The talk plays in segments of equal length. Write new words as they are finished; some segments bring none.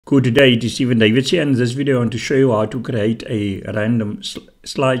Good day, it is Stephen Davids here, and in this video I want to show you how to create a random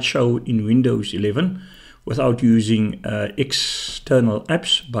slideshow in Windows 11 without using external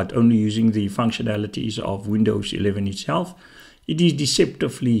apps, but only using the functionalities of Windows 11 itself. It is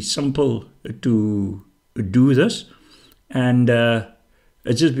deceptively simple to do this, and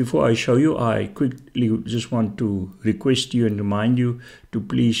just before I show you, I quickly just want to request you and remind you to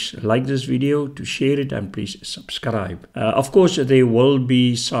please like this video, to share it, and please subscribe. Of course, there will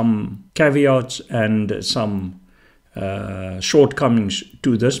be some caveats and some shortcomings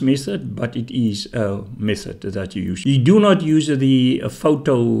to this method, but it is a method that you use. You do not use the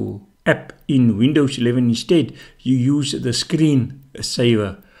photo app in Windows 11. Instead, you use the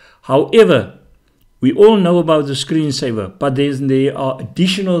screensaver. However, we all know about the screensaver, but there are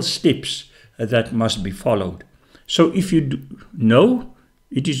additional steps that must be followed. So if you know,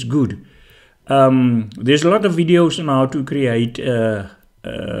 it is good. There's a lot of videos on how to create a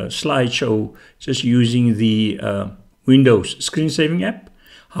slideshow just using the Windows screen-saving app.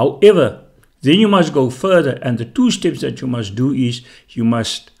 However, then you must go further, and the two steps that you must do is you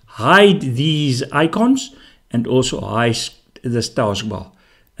must hide these icons and also hide this taskbar.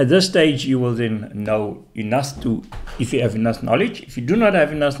 At this stage, you will then know enough to, if you have enough knowledge. If you do not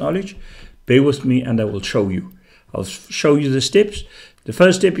have enough knowledge, bear with me and I will show you. I'll show you the steps. The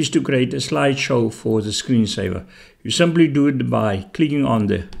first step is to create a slideshow for the screensaver. You simply do it by clicking on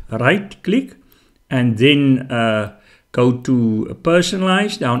the right click and then go to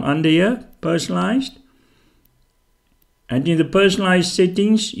personalized down under here, personalized. And in the personalized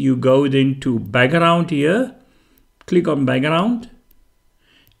settings, you go then to background here, click on background.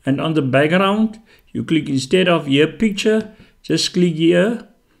 And on the background, you click, instead of here picture, just click here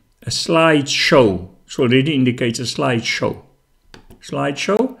a slideshow. It already indicates a slideshow.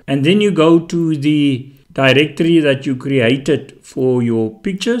 Slideshow. And then you go to the directory that you created for your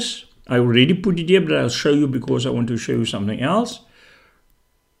pictures. I already put it here, but I'll show you because I want to show you something else.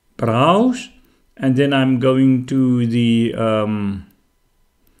 Browse. And then I'm going to the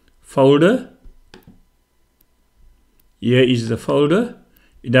folder. Here is the folder.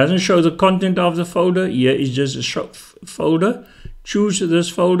 It doesn't show the content of the folder. Here is just a folder. Choose this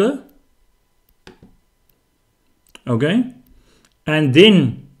folder. Okay. And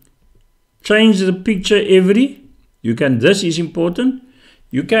then change the picture every. You can, this is important.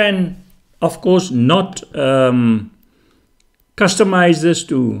 You can, of course, not customize this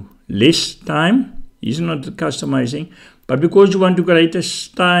to less time. It's not customizing. But because you want to create a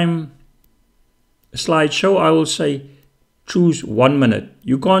slideshow, I will say choose 1 minute.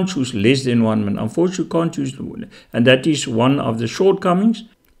 You can't choose less than 1 minute. Unfortunately, you can't choose, and that is one of the shortcomings.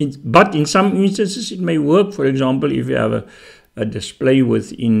 But in some instances, it may work. For example, if you have a display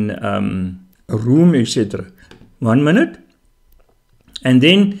within a room, etc. 1 minute. And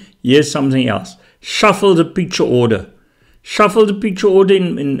then here's something else. Shuffle the picture order. Shuffle the picture order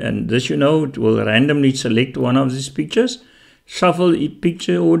and this, you know, it will randomly select one of these pictures. Shuffle the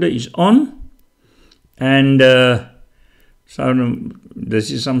picture order is on. And so this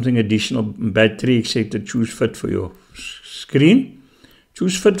is something additional, battery, etc. Choose fit for your screen.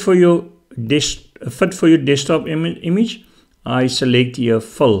 Choose fit for your desktop image. I select here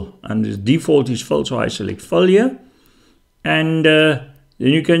fill, and the default is fill, so I select fill here. And then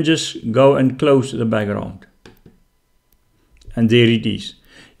you can just go and close the background. And there it is.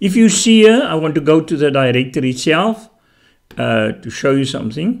 If you see here, I want to go to the directory itself to show you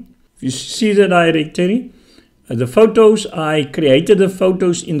something. If you see the directory, the photos, I created the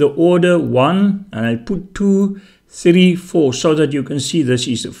photos in the order 1 and I put 2, 3, 4 so that you can see this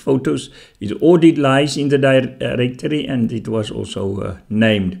is the photos. It already lies in the directory and it was also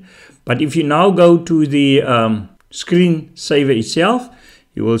named. But if you now go to the screensaver itself,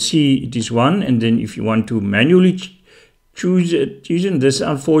 you will see it is 1, and then if you want to manually choose it, this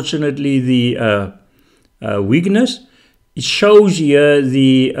unfortunately the weakness, it shows here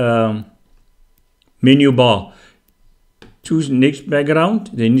the menu bar. Choose next background,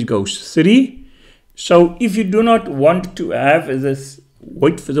 then it goes 3. So if you do not want to have this,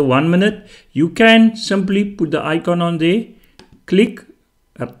 wait for the 1 minute, you can simply put the icon on there, click,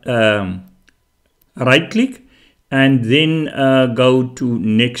 right click, and then go to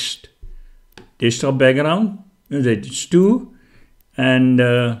next desktop background, that is 2, and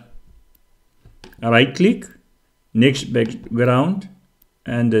right click, next background,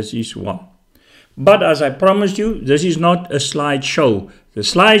 and this is 1. But as I promised you, this is not a slideshow. The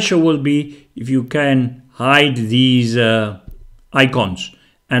slideshow will be if you can hide these icons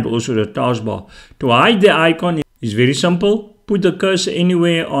and also the taskbar. To hide the icon is very simple. Put the cursor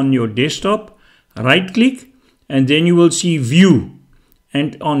anywhere on your desktop, right click, and then you will see view.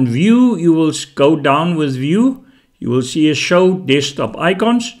 And on view, you will go down with view. You will see a show desktop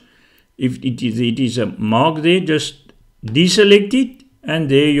icons. If it is a mark there, just deselect it, and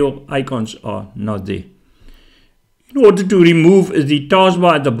there your icons are not there. In order to remove the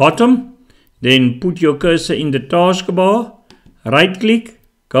taskbar at the bottom, then put your cursor in the taskbar, right click,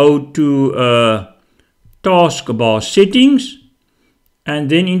 go to taskbar settings, and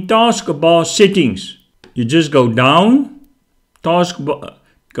then in taskbar settings, you just go down,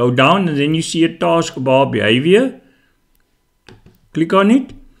 and then you see a taskbar behavior. Click on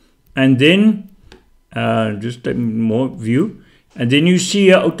it, and then just more view, and then you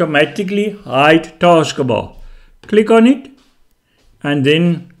see automatically hide taskbar. Click on it, and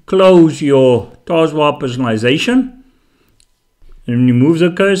then close your taskbar personalization. And when you move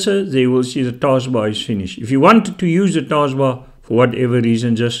the cursor, they will see the taskbar is finished. If you want to use the taskbar for whatever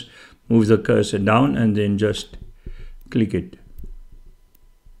reason, just move the cursor down and then just click it.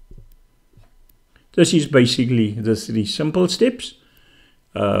 This is basically the 3 simple steps.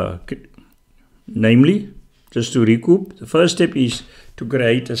 Namely, just to recoup, the first step is to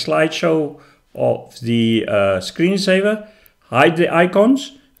create a slideshow of the screensaver, hide the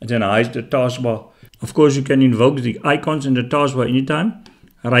icons, and then hide the taskbar. Of course, you can invoke the icons in the taskbar anytime.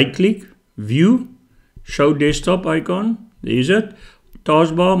 Right click, view, show desktop icon, there is it.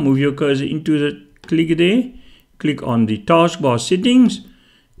 Taskbar, move your cursor into the click there, click on the taskbar settings,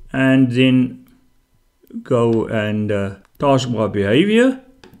 and then go and taskbar behavior,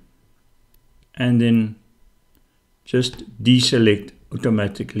 and then just deselect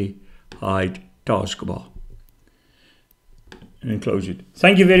automatically hide taskbar, and then close it.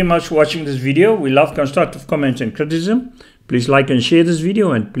 Thank you very much for watching this video. We love constructive comments and criticism. Please like and share this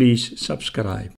video, and please subscribe.